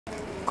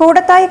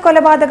കൂടത്തായി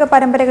കൊലപാതക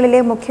പരമ്പരകളിലെ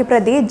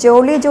മുഖ്യപ്രതി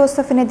ജോളി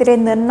ജോസഫിനെതിരെ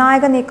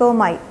നിർണായക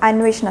നീക്കവുമായി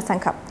അന്വേഷണ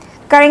സംഘം.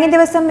 കഴിഞ്ഞ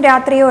ദിവസം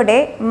രാത്രിയോടെ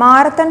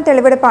മാരത്തൺ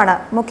തെളിവെടുപ്പാണ്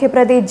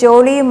മുഖ്യപ്രതി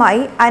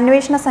ജോളിയുമായി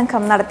അന്വേഷണ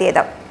സംഘം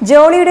നടത്തിയത്.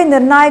 ജോളിയുടെ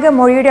നിർണായക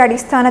മൊഴിയുടെ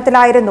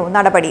അടിസ്ഥാനത്തിലായിരുന്നു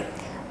നടപടി.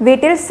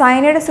 വീട്ടിൽ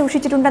സയനൈഡ്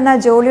സൂക്ഷിച്ചിട്ടുണ്ടെന്ന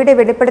ജോളിയുടെ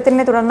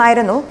വെളിപ്പെടുത്തലിനെ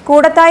തുടർന്നായിരുന്നു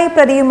കൂടത്തായി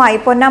പ്രതിയുമായി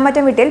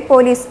പൊന്നാമറ്റം വീട്ടിൽ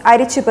പോലീസ്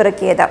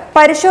അരിച്ചുപെറുക്കിയത്.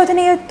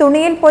 പരിശോധനയിൽ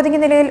തുണിയിൽ പൊതിഞ്ഞ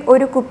നിലയിൽ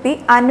ഒരു കുപ്പി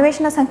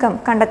അന്വേഷണ സംഘം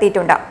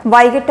കണ്ടെത്തിയിട്ടുണ്ട്.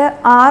 വൈകിട്ട്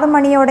 6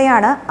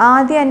 മണിയോടെയാണ്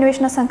ആദ്യ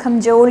അന്വേഷണ സംഘം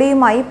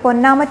ജോളിയുമായി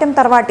പൊന്നാമറ്റം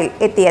തറവാട്ടിൽ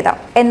എത്തിയത്.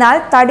 എന്നാൽ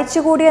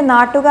തടിച്ചുകൂടിയ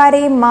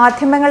നാട്ടുകാരെയും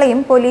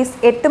മാധ്യമങ്ങളെയും പോലീസ്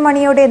 8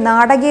 മണിയോടെ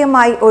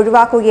നാടകീയമായി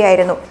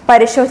ഒഴിവാക്കുകയായിരുന്നു.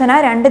 പരിശോധന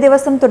 2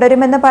 ദിവസം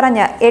തുടരുമെന്ന്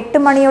പറഞ്ഞ്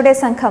 8 മണിയോടെ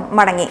സംഘം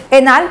മടങ്ങി.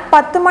 എന്നാൽ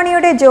 10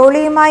 മണിയോടെ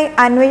ജോളിയുമായി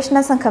അന്വേഷണ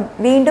സംഘം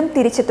വീണ്ടും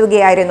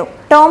തിരിച്ചെത്തുകയായിരുന്നു.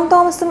 ടോം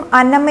തോമസും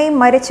അന്നമ്മയും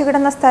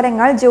മരിച്ചുകിടന്ന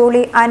സ്ഥലങ്ങൾ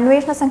ജോളി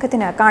അന്വേഷണ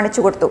സംഘത്തിന്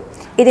കാണിച്ചുകൊടുത്തു.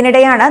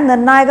 ഇതിനിടെയാണ്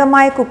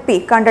നിർണായകമായ കുപ്പി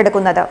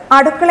കണ്ടെടുക്കുന്നത്.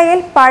 അടുക്കളയിൽ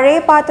പഴയ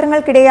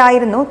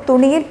പാത്രങ്ങൾക്കിടെയായിരുന്നു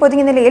തുണിയിൽ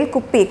പൊതിഞ്ഞ നിലയിൽ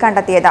കുപ്പി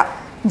കണ്ടെത്തിയത്.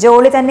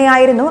 ജോളി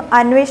തന്നെയായിരുന്നു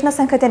അന്വേഷണ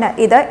സംഘത്തിന്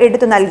ഇത്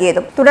എടുത്തു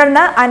നൽകിയതും.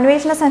 തുടർന്ന്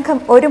അന്വേഷണ സംഘം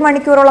 1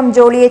 മണിക്കൂറോളം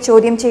ജോളിയെ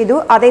ചോദ്യം ചെയ്തു.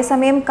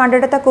 അതേസമയം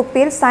കണ്ടെടുത്ത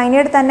കുപ്പിയിൽ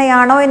സയനൈഡ്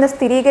തന്നെയാണോ എന്ന്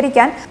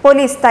സ്ഥിരീകരിക്കാൻ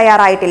പോലീസ്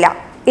തയ്യാറായിട്ടില്ല.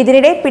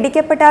 ഇതിനിടെ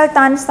പിടിക്കപ്പെട്ടാൽ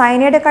താൻ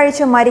സയനൈഡ്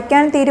കഴിച്ച്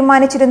മരിക്കാൻ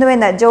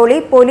തീരുമാനിച്ചിരുന്നുവെന്ന് ജോളി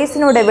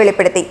പോലീസിനോട്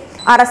വെളിപ്പെടുത്തി.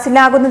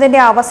 അറസ്റ്റിലാകുന്നതിന്റെ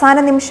അവസാന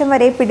നിമിഷം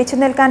വരെ പിടിച്ചു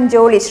നിൽക്കാൻ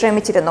ജോളി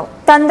ശ്രമിച്ചിരുന്നു.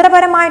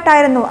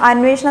 തന്ത്രപരമായിട്ടായിരുന്നു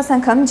അന്വേഷണ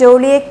സംഘം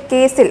ജോളിയെ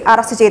കേസിൽ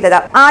അറസ്റ്റ് ചെയ്തത്.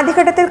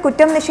 ആദ്യഘട്ടത്തിൽ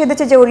കുറ്റം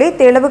നിഷേധിച്ച ജോളി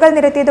തെളിവുകൾ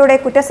നിരത്തിയതോടെ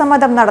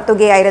കുറ്റസമ്മതം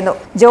നടത്തുകയായിരുന്നു.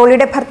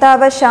 ജോളിയുടെ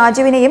ഭർത്താവ്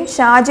ഷാജുവിനെയും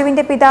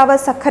ഷാജുവിന്റെ പിതാവ്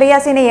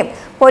സഖറിയാസിനെയും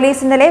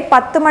പോലീസ് ഇന്നലെ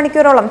 10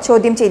 മണിക്കൂറോളം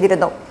ചോദ്യം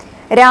ചെയ്തിരുന്നു.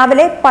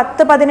 രാവിലെ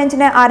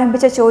 10:15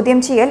 ആരംഭിച്ച ചോദ്യം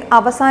ചെയ്യൽ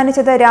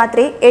അവസാനിച്ചത്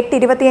രാത്രി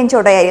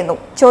 8:25ഓടെയായിരുന്നു.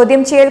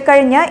 ചോദ്യം ചെയ്യൽ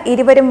കഴിഞ്ഞ്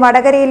ഇരുവരും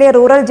വടകരയിലെ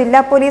റൂറൽ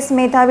ജില്ലാ പോലീസ്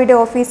മേധാവിയുടെ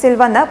ഓഫീസിൽ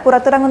വന്ന്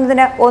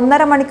പുറത്തിറങ്ങുന്നതിന്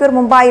 1.5 മണിക്കൂർ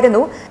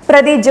മുമ്പായിരുന്നു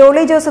പ്രതി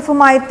ജോളി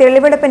ജോസഫുമായി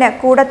തെളിവെടുപ്പിന്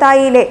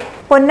കൂടത്തായിയിലെ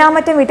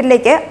പൊന്നാമറ്റം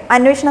വീട്ടിലേക്ക്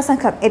അന്വേഷണ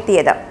സംഘം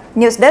എത്തിയത്.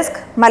 ന്യൂസ്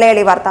ഡെസ്ക്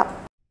മലയാളി വാർത്ത.